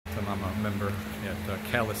I'm a member at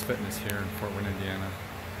Catalyst Fitness here in Fort Wayne, Indiana.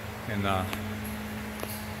 And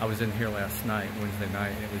I was in here last night, Wednesday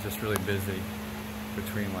night. It was just really busy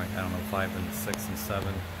between, like, I don't know, 5 and 6 and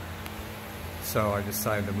 7. So I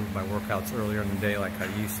decided to move my workouts earlier in the day like I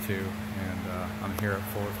used to. And I'm here at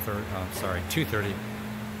 2:30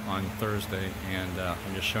 on Thursday. And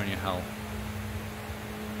I'm just showing you how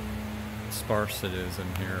sparse it is in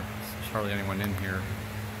here. There's hardly anyone in here.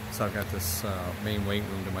 So I've got this main weight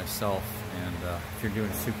room to myself, and if you're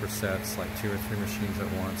doing supersets, like 2 or 3 machines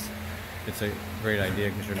at once, it's a great idea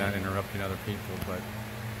because you're not interrupting other people. But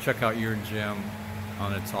check out your gym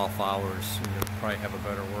on its off hours, and you'll probably have a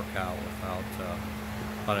better workout without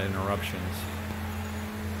a lot of interruptions,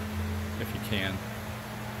 if you can.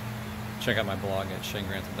 Check out my blog at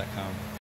ShaneGrantham.com.